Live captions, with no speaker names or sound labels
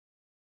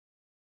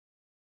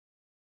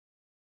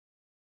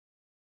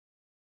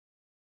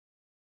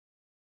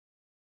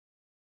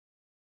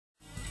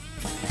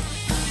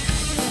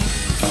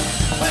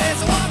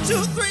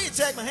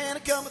you take my hand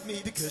and come with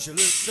me? Because you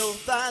look so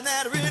fine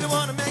that I really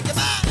want to make you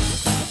mine.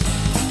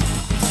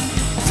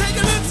 Take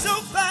you look so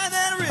fine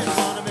that I really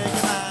want to make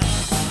you mine.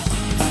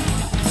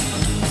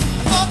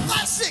 4,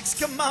 5, 6,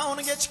 come on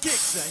and get your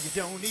kicks. Now you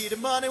don't need the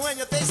money when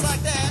you face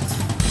like that.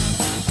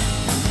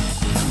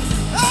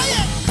 Oh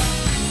yeah.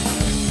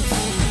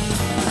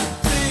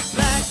 Big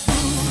black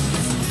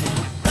boots,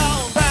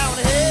 long brown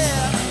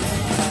hair.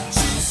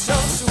 She's so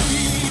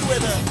sweet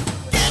with a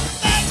get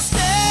back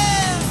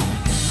stare.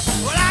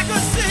 Well, I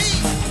could see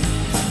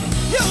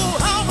you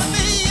home with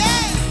me,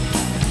 yeah,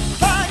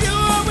 while you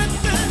were with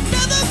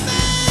another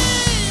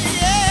man,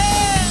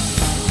 yeah.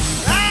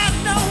 I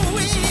know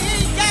we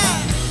ain't got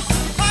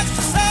much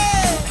to say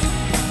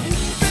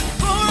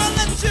before I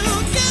let you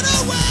get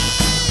away,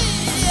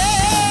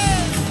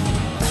 yeah.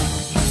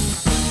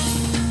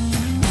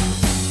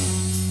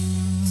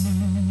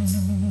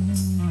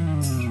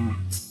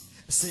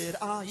 I said,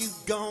 are you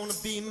gonna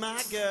be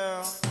my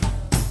girl?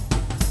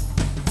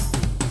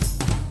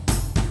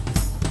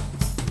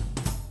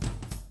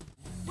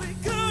 We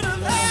could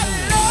have had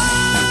it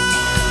all,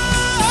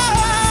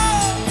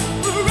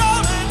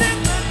 rolling in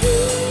the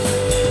deep.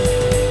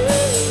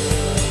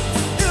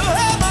 You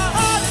had my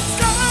heart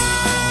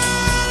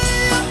inside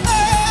your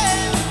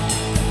hand,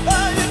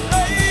 while you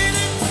played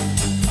it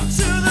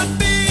to the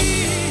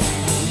beat.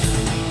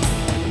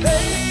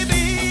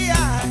 Baby, I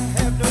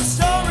have no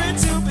story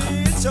to be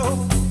told,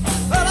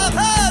 but I've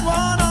had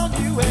one on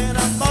you and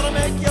I'm gonna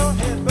make your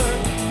head burn.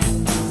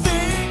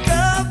 Think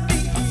of me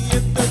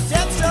in the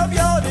depths of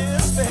your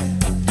despair.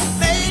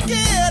 Make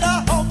it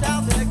a home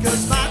down there,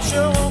 'cause mine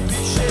sure won't be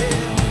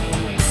shared.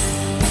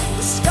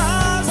 The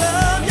scars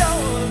of your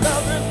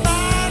love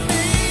remind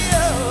me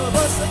of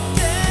us. I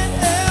can't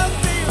help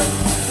feeling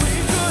we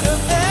could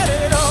have had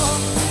it all.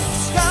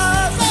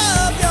 Scars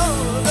of your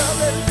love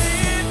that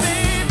leave me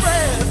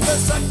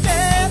breathless. I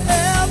can't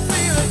help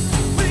feeling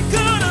we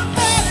could have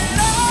had it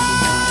all.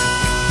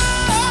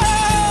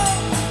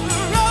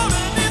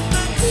 Rolling in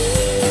the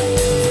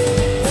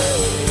deep.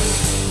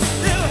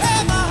 You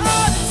had my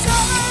heart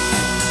inside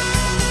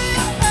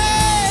your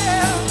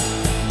hand,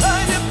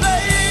 and you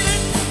played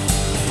it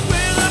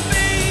with a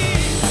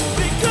beat.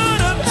 We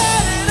could have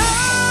had it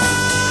all.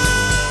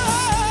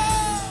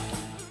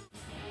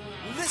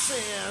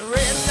 Listen,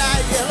 red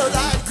light, yellow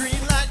light,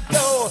 green light,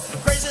 go.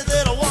 Crazy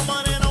little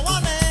woman in a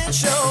one-man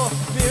show.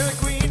 Beauty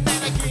queen,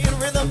 mannequin,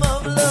 rhythm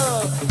of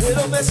love.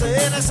 Little miss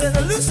innocent,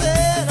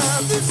 loosen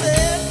up,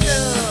 loosen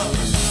up.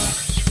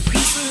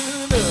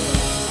 Loosen up.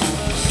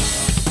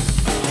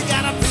 You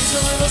gotta please a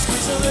little,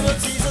 squeeze a little,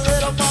 tease a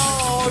little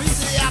more.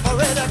 Easy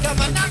operator, come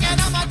on knocking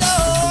on my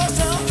door.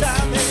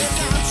 Sometime, maybe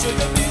time,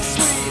 sugar be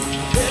sweet.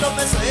 Little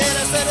miss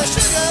innocent,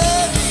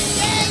 sugar-y,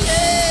 yeah,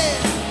 yeah.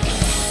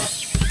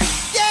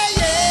 Yeah,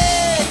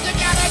 yeah, you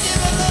gotta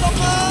give a little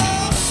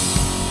more.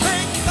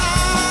 Break the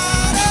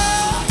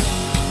bottle,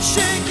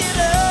 shake it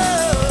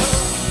up.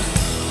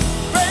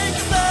 Break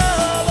the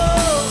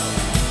bubble,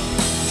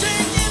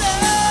 shake it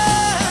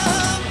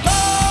up.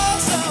 Pour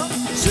some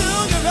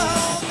sugar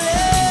on me,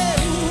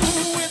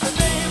 ooh, in the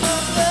name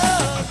of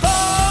love.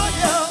 Pour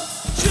your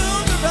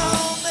sugar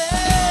on me,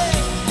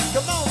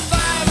 come on,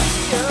 fire me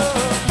up.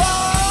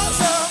 Pour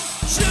some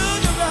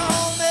sugar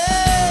on me,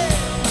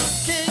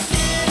 can't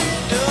get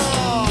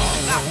enough.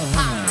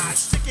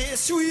 Sticky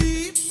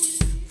sweet,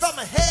 from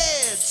my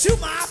head to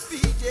my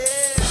feet, yeah.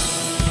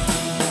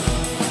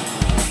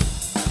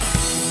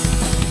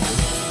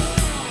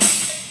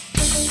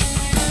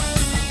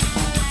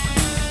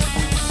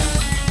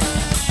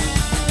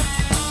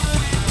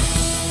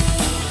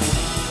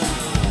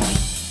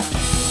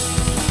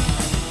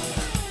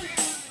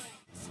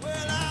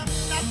 Well, I'm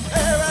not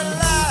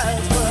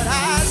paralyzed, but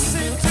I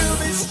seem to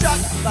be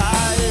struck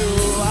by you.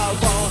 I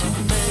wanna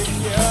make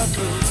you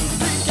move,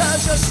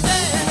 because you're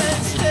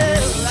standing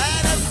still,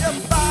 light up your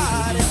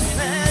body,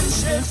 and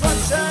shit's what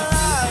your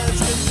eyes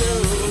can do.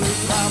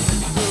 I'll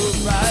move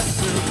right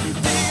through,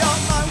 be on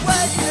my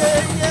way,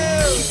 yeah,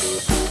 yeah.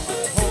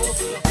 Hold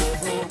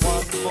for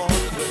one more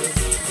quick,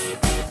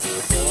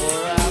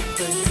 before I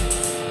think.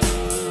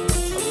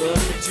 I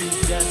look at you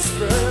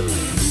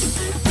desperately.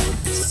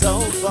 So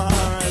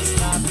far it's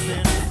not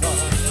been fun.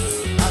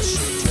 I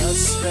should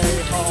just stay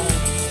home.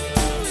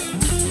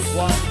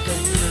 One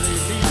thing really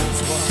means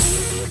one.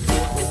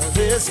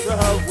 This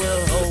club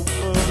will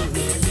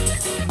hopefully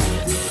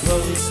be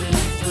close in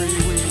 3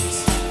 weeks.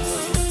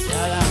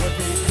 Yeah, that would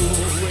be cool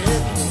with me.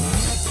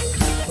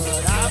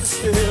 But I'm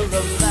still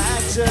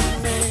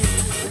imagining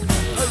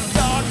a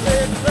dark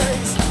red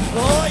place,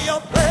 or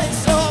your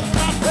place, or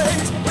my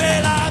place.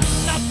 Well, I'm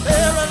not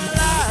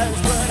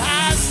paralyzed, but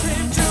I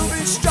seem to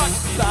be struck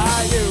by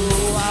you.